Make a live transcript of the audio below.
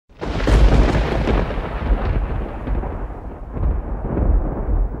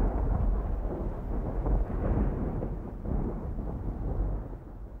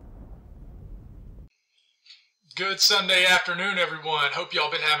Good Sunday afternoon, everyone. Hope y'all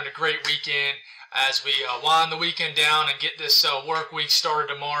been having a great weekend as we wind the weekend down and get this work week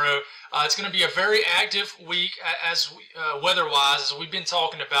started tomorrow. It's going to be a very active week weather-wise, as we've been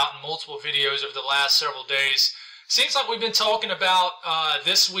talking about in multiple videos over the last several days. Seems like we've been talking about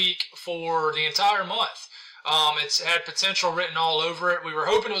this week for the entire month. It's had potential written all over it. We were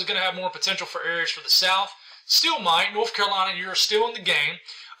hoping it was going to have more potential for areas for the South. Still might. North Carolina, you're still in the game.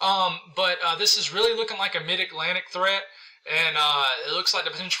 But this is really looking like a mid-Atlantic threat, and it looks like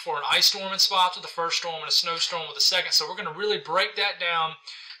the potential for an ice storm in spots with the first storm and a snowstorm with the second. So we're going to really break that down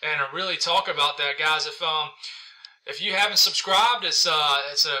and really talk about that, guys. If you haven't subscribed, it's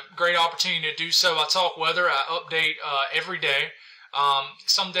a great opportunity to do so. I talk weather. I update every day.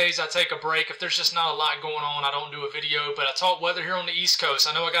 Some days I take a break. If there's just not a lot going on, I don't do a video. But I talk weather here on the East Coast.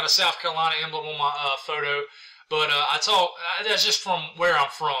 I know I got a South Carolina emblem on my photo. But that's just from where I'm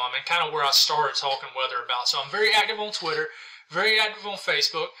from and kind of where I started talking weather about. So I'm very active on Twitter, very active on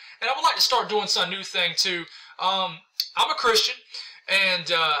Facebook, and I would like to start doing some new thing too. I'm a Christian, and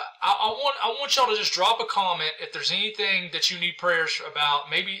I want y'all to just drop a comment if there's anything that you need prayers about.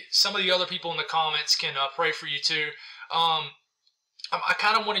 Maybe some of the other people in the comments can pray for you too. I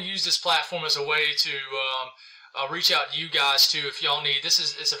kind of want to use this platform as a way to reach out to you guys too if y'all need.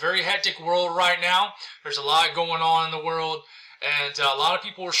 It's a very hectic world right now. There's a lot going on in the world, and a lot of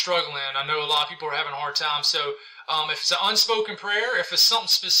people are struggling. I know a lot of people are having a hard time. So if it's an unspoken prayer, if it's something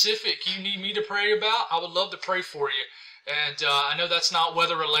specific you need me to pray about, I would love to pray for you. And I know that's not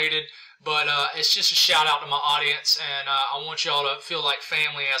weather related, but it's just a shout out to my audience, and I want y'all to feel like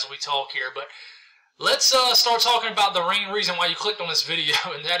family as we talk here. But let's start talking about the main reason why you clicked on this video,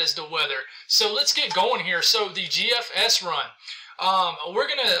 and that is the weather. So let's get going here. So the GFS run. We're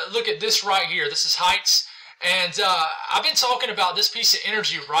going to look at this right here. This is Heights. And I've been talking about this piece of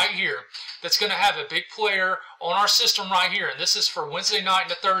energy right here that's going to have a big player on our system right here. And this is for Wednesday night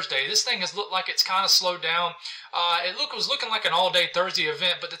into Thursday. This thing has looked like it's kind of slowed down. It was looking like an all-day Thursday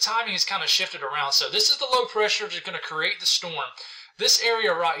event, but the timing has kind of shifted around. So this is the low pressure that's going to create the storm. This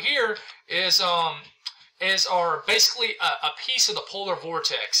area right here is basically a piece of the polar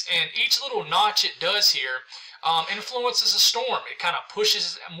vortex, and each little notch it does here influences a storm. It kind of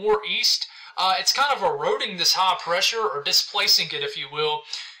pushes more east. It's kind of eroding this high pressure, or displacing it, if you will,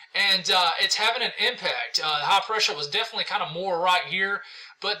 and it's having an impact. The high pressure was definitely kind of more right here,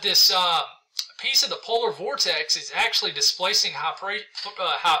 but this piece of the polar vortex is actually displacing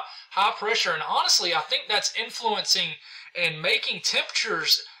high pressure, and honestly, I think that's influencing and making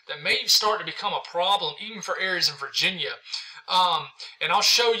temperatures that may start to become a problem even for areas in Virginia. And I'll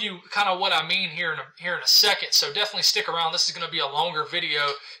show you kind of what I mean here in a second, so definitely stick around. This is going to be a longer video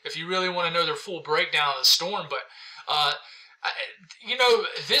if you really want to know the full breakdown of the storm. But you know,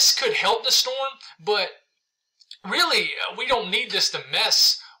 this could help the storm, but really we don't need this to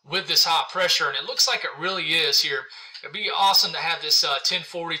mess with this high pressure, and it looks like it really is here. It'd be awesome to have this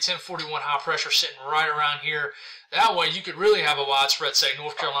 1040, 1041 high pressure sitting right around here. That way you could really have a widespread, say,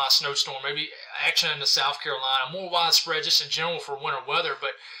 North Carolina snowstorm, maybe action into South Carolina, more widespread just in general for winter weather.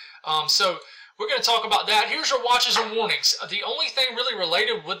 But so we're going to talk about that. Here's your watches and warnings. The only thing really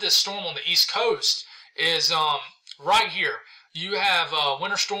related with this storm on the East Coast is right here. You have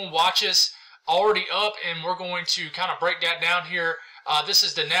winter storm watches already up, and we're going to kind of break that down here. This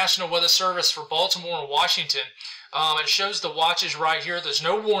is the National Weather Service for Baltimore and Washington. It shows the watches right here. There's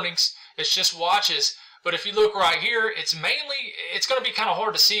no warnings. It's just watches. But if you look right here, it's going to be kind of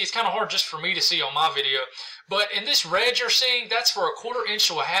hard to see. It's kind of hard just for me to see on my video. But in this red you're seeing, that's for a 1/4 inch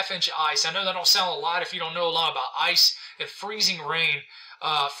to a 1/2 inch of ice. I know that don't sound a lot if you don't know a lot about ice and freezing rain.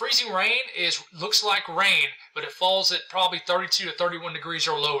 Freezing rain looks like rain, but it falls at probably 32 to 31 degrees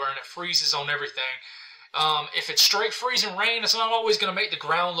or lower, and it freezes on everything. If it's straight freezing rain, it's not always going to make the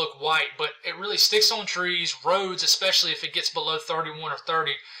ground look white, but it really sticks on trees, roads, especially if it gets below 31 or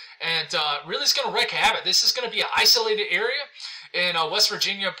 30. And really it's going to wreak havoc. This is going to be an isolated area in West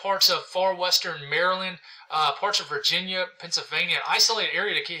Virginia, parts of far western Maryland, parts of Virginia, Pennsylvania, an isolated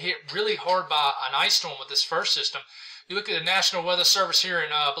area that get hit really hard by an ice storm with this first system. You look at the National Weather Service here,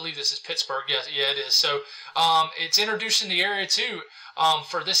 and I believe this is Pittsburgh. Yes, yeah, it is. So it's introducing the area too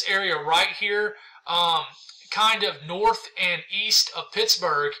for this area right here, kind of north and east of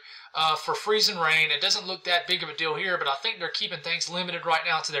Pittsburgh. For freezing rain. It doesn't look that big of a deal here, but I think they're keeping things limited right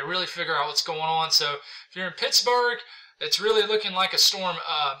now until they really figure out what's going on. So if you're in Pittsburgh, it's really looking like a storm,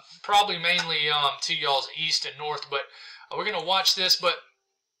 probably mainly to y'all's east and north, but we're going to watch this. But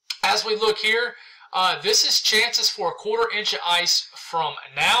as we look here, this is chances for a 1/4 inch of ice from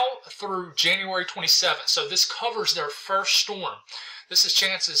now through January 27th. So this covers their first storm. This is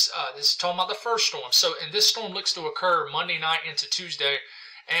chances. This is talking about the first storm. So, and this storm looks to occur Monday night into Tuesday.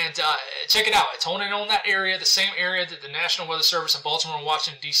 And check it out. It's honing on that area, the same area that the National Weather Service in Baltimore and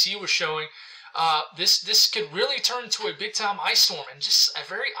Washington, D.C. was showing. This could really turn into a big-time ice storm in just a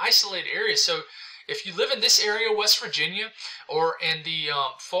very isolated area. So if you live in this area, West Virginia, or in the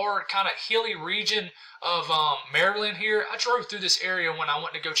far kind of hilly region of Maryland here, I drove through this area when I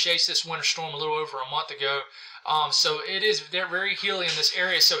went to go chase this winter storm a little over a month ago. So they're very hilly in this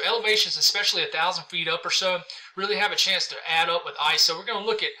area. So elevations, especially 1,000 feet up or so, really have a chance to add up with ice. So we're going to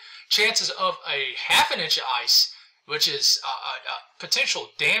look at chances of a ½ inch of ice, which is a potential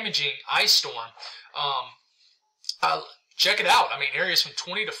damaging ice storm. Check it out. I mean, areas from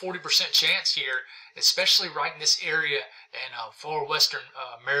 20 to 40% chance here, especially right in this area in far western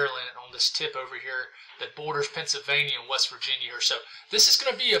Maryland on this tip over here that borders Pennsylvania and West Virginia here. So this is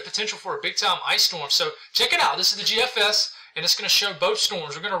going to be a potential for a big-time ice storm. So check it out. This is the GFS, and it's going to show both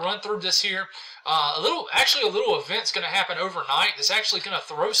storms. We're going to run through this here. A little event's going to happen overnight. It's actually going to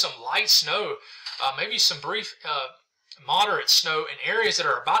throw some light snow, maybe some brief moderate snow in areas that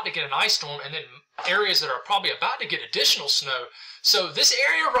are about to get an ice storm, and then areas that are probably about to get additional snow. So this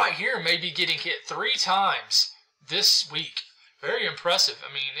area right here may be getting hit 3 times this week. Very impressive.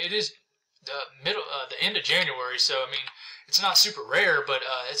 I mean, it is the end of January, so I mean, it's not super rare, but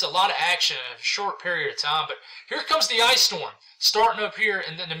it's a lot of action in a short period of time. But here comes the ice storm, starting up here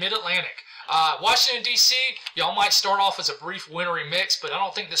in the mid-Atlantic. Washington, D.C., y'all might start off as a brief wintry mix, but I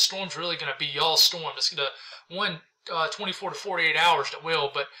don't think this storm's really going to be y'all's storm. It's going to 24 to 48 hours that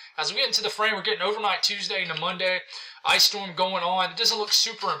will. But as we get into the frame, we're getting overnight Tuesday into Monday. Ice storm going on. It doesn't look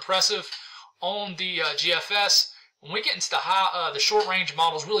super impressive on the GFS. When we get into the short range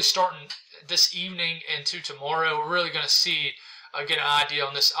models, really starting this evening into tomorrow, we're really going to see get an idea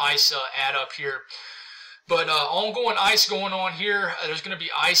on this ice add up here. But ongoing ice going on here. There's going to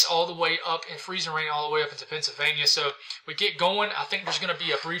be ice all the way up and freezing rain all the way up into Pennsylvania. So we get going. I think there's going to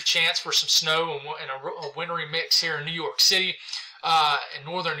be a brief chance for some snow and a wintry mix here in New York City, in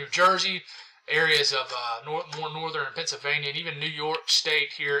northern New Jersey, areas of more northern Pennsylvania, and even New York State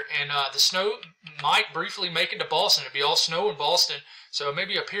here. And the snow might briefly make it to Boston. It'll be all snow in Boston. So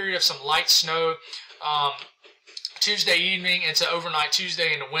maybe a period of some light snow Tuesday evening into overnight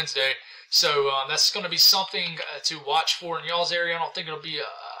Tuesday into Wednesday. So that's going to be something to watch for in y'all's area. I don't think it'll be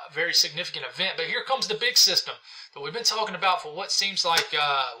a very significant event. But here comes the big system that we've been talking about for what seems like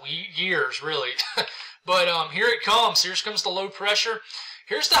years, really. But here it comes. Here comes the low pressure.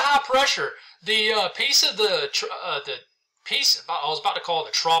 Here's the high pressure. The piece of the piece, I was about to call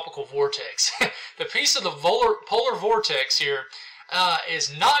it the tropical vortex. The piece of the polar vortex here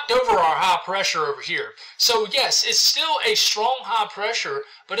is knocked over our high pressure over here. So yes, it's still a strong high pressure,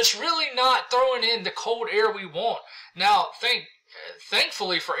 but it's really not throwing in the cold air we want. Now,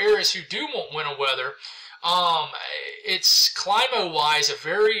 thankfully for areas who do want winter weather, it's climo-wise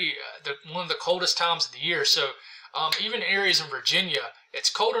one of the coldest times of the year. So even areas in Virginia, it's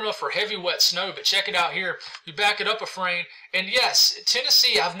cold enough for heavy wet snow. But check it out here. We back it up a frame, and yes,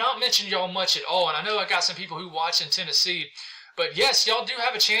 Tennessee, I've not mentioned y'all much at all, and I know I got some people who watch in Tennessee. But yes, y'all do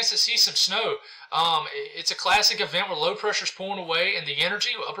have a chance to see some snow. It's a classic event where low pressure's pulling away, and the energy,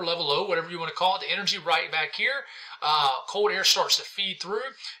 upper level low, whatever you want to call it, the energy right back here. Cold air starts to feed through.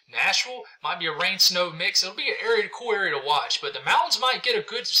 Nashville might be a rain-snow mix. It'll be a cool area to watch. But the mountains might get a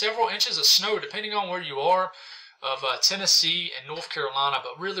good several inches of snow, depending on where you are, of Tennessee and North Carolina.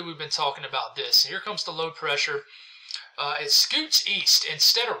 But really, we've been talking about this. Here comes the low pressure. It scoots east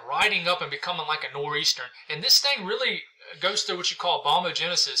instead of riding up and becoming like a nor'easter. And this thing really goes through what you call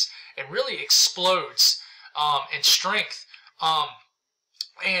bombogenesis and really explodes in strength.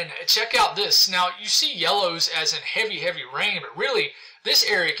 And check out this. Now, you see yellows as in heavy, heavy rain, but really, this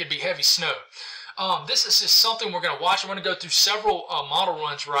area could be heavy snow. This is just something we're going to watch. I'm going to go through several model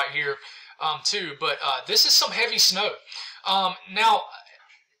runs right here, too. But this is some heavy snow. Now,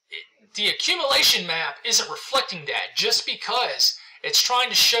 the accumulation map isn't reflecting that just because it's trying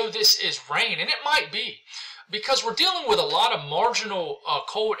to show this is rain, and it might be. Because we're dealing with a lot of marginal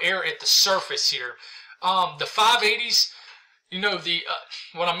cold air at the surface here. The 580s, you know,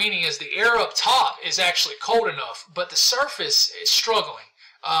 what I'm meaning is the air up top is actually cold enough, but the surface is struggling.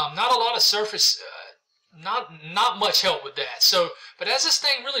 Not a lot of surface, not much help with that. So, but as this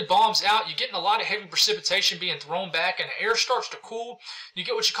thing really bombs out, you're getting a lot of heavy precipitation being thrown back, and the air starts to cool. You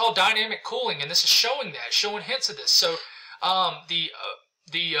get what you call dynamic cooling, and this is showing that, showing hints of this. So,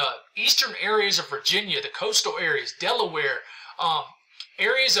 the eastern areas of Virginia, the coastal areas, Delaware,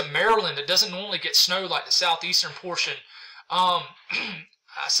 areas of Maryland that doesn't normally get snow like the southeastern portion. I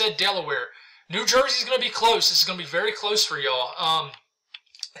said Delaware. New Jersey's going to be close. This is going to be very close for y'all.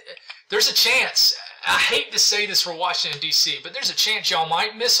 there's a chance, I hate to say this for Washington, D.C., but there's a chance y'all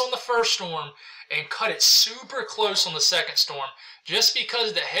might miss on the first storm and cut it super close on the second storm just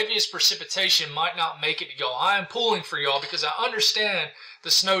because the heaviest precipitation might not make it to y'all. I am pulling for y'all because I understand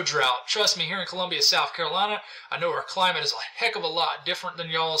the snow drought. Trust me, here in Columbia, South Carolina, I know our climate is a heck of a lot different than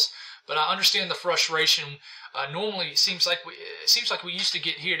y'all's, but I understand the frustration. Normally, it seems like we used to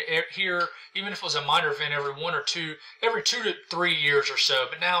get here, even if it was a minor event, every 2 to 3 years or so.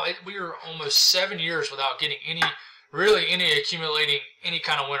 But now we are almost 7 years without getting any accumulating any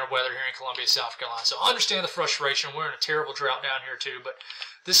kind of winter weather here in Columbia, South Carolina. So I understand the frustration. We're in a terrible drought down here too. But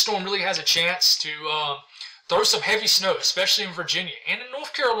this storm really has a chance to throw some heavy snow, especially in Virginia and in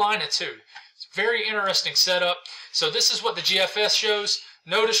North Carolina too. It's a very interesting setup. So this is what the GFS shows.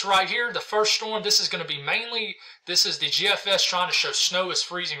 Notice right here, the first storm, this is going to be this is the GFS trying to show snow as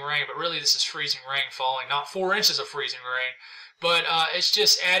freezing rain, but really this is freezing rain falling, not 4 inches of freezing rain. But it's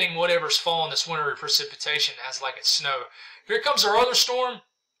just adding whatever's falling this winter precipitation as like it's snow. Here comes our other storm.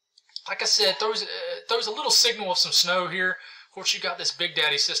 Like I said, throws a little signal of some snow here. Of course, you got this Big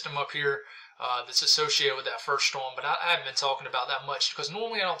Daddy system up here that's associated with that first storm, but I haven't been talking about that much because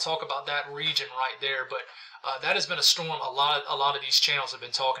normally I don't talk about that region right there, but that has been a storm a lot of these channels have been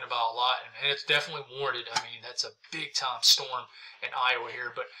talking about a lot, and it's definitely warranted. I mean, that's a big-time storm in Iowa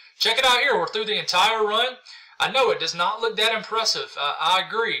here. But check it out here. We're through the entire run. I know it does not look that impressive. I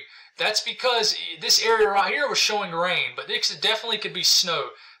agree. That's because this area right here was showing rain, but this definitely could be snow.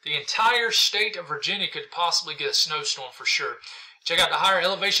 The entire state of Virginia could possibly get a snowstorm for sure. Check out the higher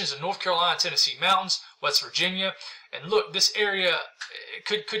elevations of North Carolina, Tennessee mountains, West Virginia, and look, this area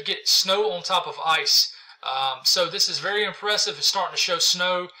could get snow on top of ice. So this is very impressive. It's starting to show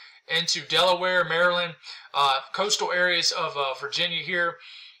snow into Delaware, Maryland, coastal areas of Virginia here.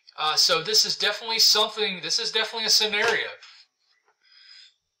 So this is definitely something. This is definitely a scenario.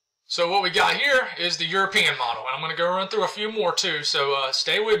 So what we got here is the European model, and I'm going to go run through a few more too. So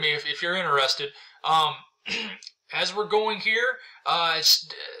stay with me if you're interested. As we're going here,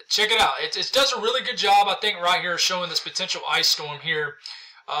 check it out. It does a really good job, I think, right here showing this potential ice storm here.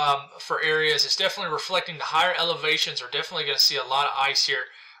 For areas, it's definitely reflecting the higher elevations. Are definitely going to see a lot of ice here,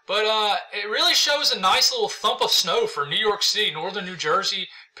 but it really shows a nice little thump of snow for New York City, northern New Jersey,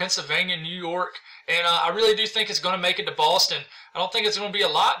 Pennsylvania, New York, and I really do think it's going to make it to Boston. I don't think it's going to be a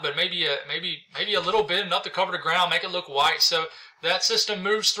lot, but maybe a little bit enough to cover the ground, make it look white. So that system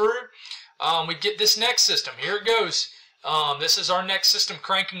moves through. We get this next system. Here it goes. This is our next system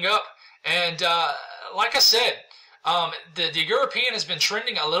cranking up, and like I said. The European has been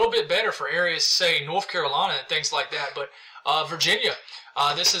trending a little bit better for areas, say, North Carolina and things like that. But Virginia,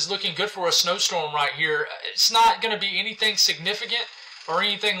 this is looking good for a snowstorm right here. It's not going to be anything significant or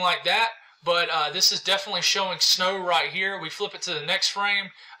anything like that, but this is definitely showing snow right here. We flip it to the next frame.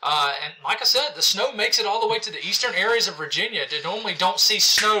 And like I said, the snow makes it all the way to the eastern areas of Virginia that normally don't see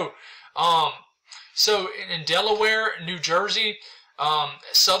snow. So in Delaware, New Jersey,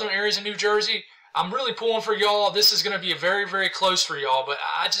 southern areas of New Jersey, I'm really pulling for y'all. This is going to be very, very close for y'all, but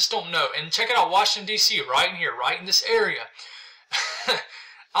I just don't know. And check it out, Washington, D.C., right in here, right in this area.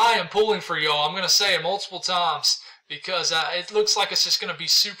 I am pulling for y'all. I'm going to say it multiple times because it looks like it's just going to be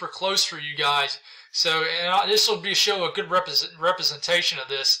super close for you guys. So this will be a good representation of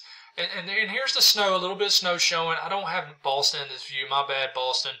this. And here's the snow, a little bit of snow showing. I don't have Boston in this view. My bad,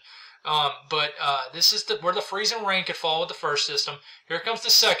 Boston. But this is where the freezing rain could fall with the first system. Here comes the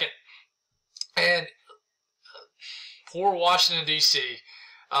second. And poor Washington, D.C.,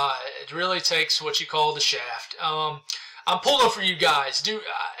 it really takes what you call the shaft. I'm pulling for you guys.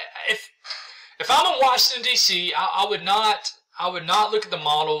 If I'm in Washington, D.C., I would not look at the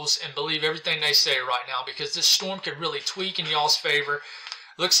models and believe everything they say right now because this storm could really tweak in y'all's favor.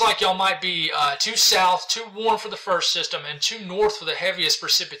 Looks like y'all might be too south, too warm for the first system, and too north for the heaviest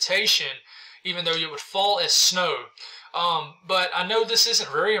precipitation, even though it would fall as snow. But I know this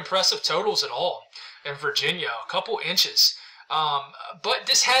isn't very impressive totals at all in Virginia, a couple inches. But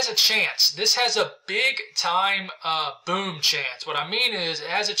this has a chance. This has a big time boom chance. What I mean is it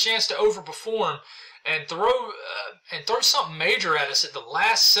has a chance to overperform and throw something major at us at the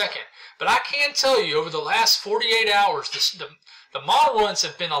last second. But I can tell you over the last 48 hours, the model runs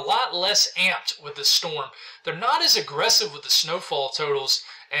have been a lot less amped with the storm. They're not as aggressive with the snowfall totals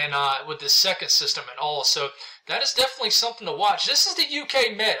and with this second system at all. So that is definitely something to watch. This is the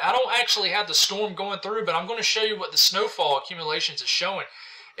UK Met. I don't actually have the storm going through, but I'm going to show you what the snowfall accumulations is showing.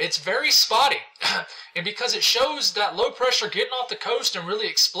 It's very spotty. And because it shows that low pressure getting off the coast and really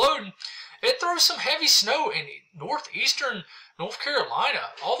exploding, it throws some heavy snow in northeastern North Carolina,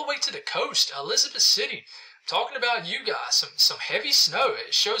 all the way to the coast, Elizabeth City. talking about you guys, some heavy snow.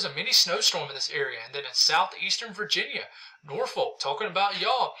 It shows a mini snowstorm in this area. And then in southeastern Virginia, Norfolk, talking about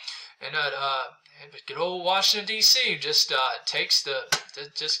y'all. And good old Washington, D.C. just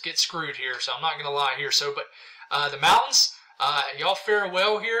just get screwed here. So I'm not going to lie here. So, but the mountains, y'all fare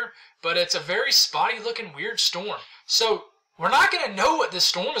well here. But it's a very spotty looking weird storm. So we're not going to know what this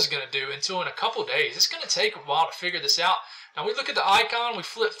storm is going to do until in a couple days. It's going to take a while to figure this out. Now we look at the icon. We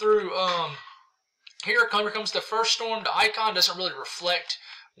flip through. Here comes the first storm. The icon doesn't really reflect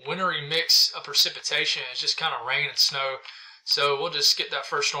wintry mix of precipitation. It's just kind of rain and snow. So we'll just skip that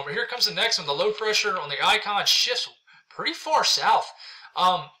first storm. But here comes the next one. The low pressure on the icon shifts pretty far south.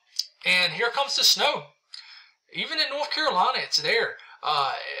 And here comes the snow. Even in North Carolina, it's there.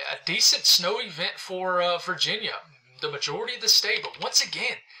 A decent snow event for Virginia, the majority of the state. But once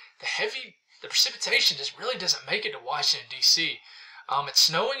again, the precipitation just really doesn't make it to Washington, D.C. It's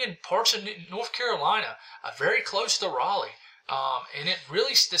snowing in parts of North Carolina, very close to Raleigh. And it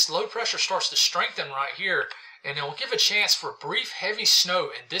really, this low pressure starts to strengthen right here. And it will give a chance for brief heavy snow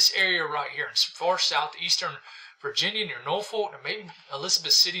in this area right here in far southeastern Virginia near Norfolk and maybe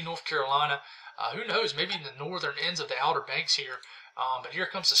Elizabeth City, North Carolina. Who knows, maybe in the northern ends of the Outer Banks here. But here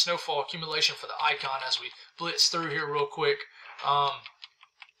comes the snowfall accumulation for the icon as we blitz through here real quick.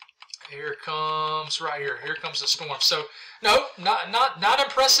 Here comes right here. Here comes the storm. So no, not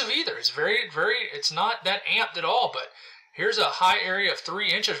impressive either. It's it's not that amped at all. But here's a high area of 3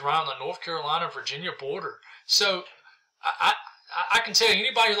 inches around the North Carolina-Virginia border. So I can tell you,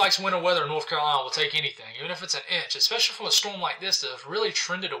 anybody who likes winter weather in North Carolina will take anything, even if it's an inch, especially from a storm like this that has really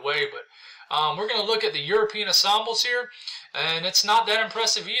trended away. But we're going to look at the European ensembles here, and it's not that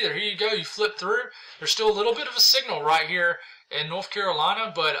impressive either. Here you go. You flip through. There's still a little bit of a signal right here in North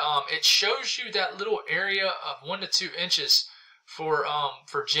Carolina, but it shows you that little area of 1 to 2 inches for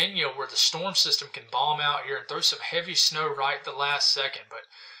Virginia where the storm system can bomb out here and throw some heavy snow right at the last second. But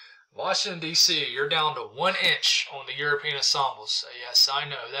Washington, D.C., you're down to 1 inch on the European ensembles. Yes, I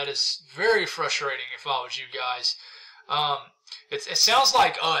know. That is very frustrating if I was you guys. It sounds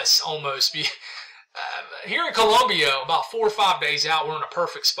like us almost. Here in Columbia, about 4 or 5 days out, we're in a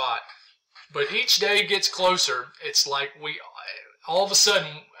perfect spot. But each day gets closer. It's like all of a sudden,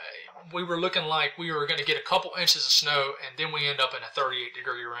 we were looking like we were going to get a couple inches of snow, and then we end up in a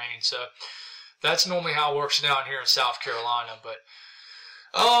 38-degree rain. So that's normally how it works down here in South Carolina. But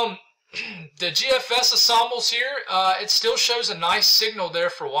the GFS ensembles here, it still shows a nice signal there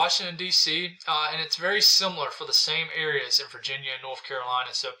for Washington, D.C., and it's very similar for the same areas in Virginia and North Carolina.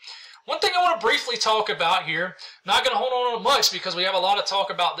 So one thing I want to briefly talk about here, not going to hold on to much because we have a lot to talk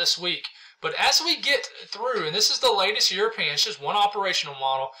about this week, but as we get through, and this is the latest European, it's just one operational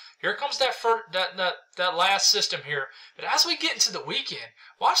model, here comes that last system here, but as we get into the weekend,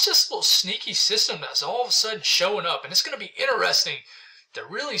 watch this little sneaky system that's all of a sudden showing up, and it's going to be interesting to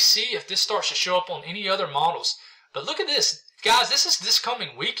really see if this starts to show up on any other models. But look at this. Guys, this is this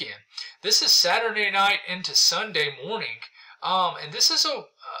coming weekend. This is Saturday night into Sunday morning. And this is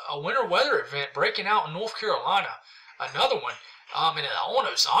a winter weather event breaking out in North Carolina. Another one. And it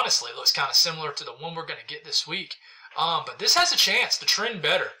almost, honestly, looks kind of similar to the one we're going to get this week. But this has a chance to trend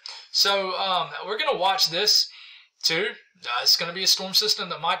better. So we're going to watch this too. It's going to be a storm system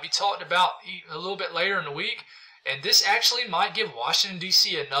that might be talked about a little bit later in the week. And this actually might give Washington,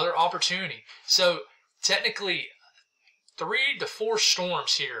 D.C. another opportunity. So technically, 3 to 4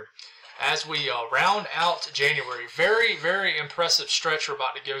 storms here as we round out January. Very, very impressive stretch we're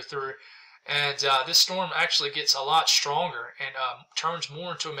about to go through. And this storm actually gets a lot stronger and turns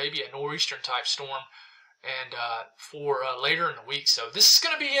more into maybe a nor'eastern type storm and for later in the week. So this is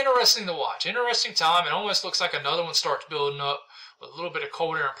going to be interesting to watch. Interesting time. It almost looks like another one starts building up with a little bit of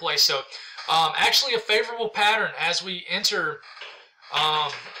cold air in place. So actually a favorable pattern as we enter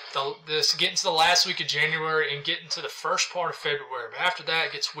get into the last week of January and get into the first part of February. But after that,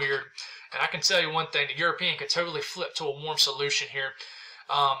 it gets weird. And I can tell you one thing, the European could totally flip to a warm solution here.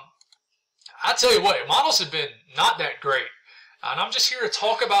 I tell you what, models have been not that great. And I'm just here to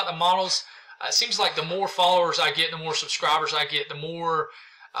talk about the models. It seems like the more followers I get, the more subscribers I get, the more,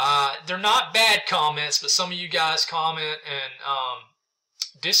 they're not bad comments, but some of you guys comment and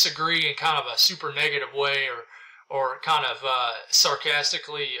disagree in kind of a super negative way or kind of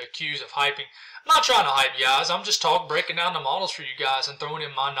sarcastically accuse of hyping. I'm not trying to hype you guys. I'm just breaking down the models for you guys and throwing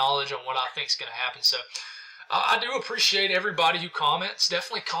in my knowledge on what I think is going to happen. So I do appreciate everybody who comments.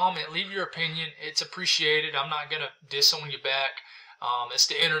 Definitely comment. Leave your opinion. It's appreciated. I'm not going to diss on you back. It's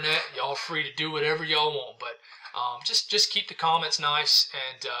the internet. Y'all are free to do whatever y'all want. But just keep the comments nice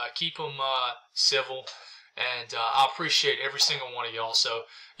and keep them civil. And I appreciate every single one of y'all. So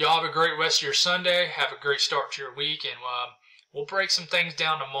y'all have a great rest of your Sunday. Have a great start to your week. And we'll break some things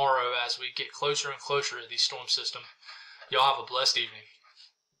down tomorrow as we get closer and closer to the storm system. Y'all have a blessed evening.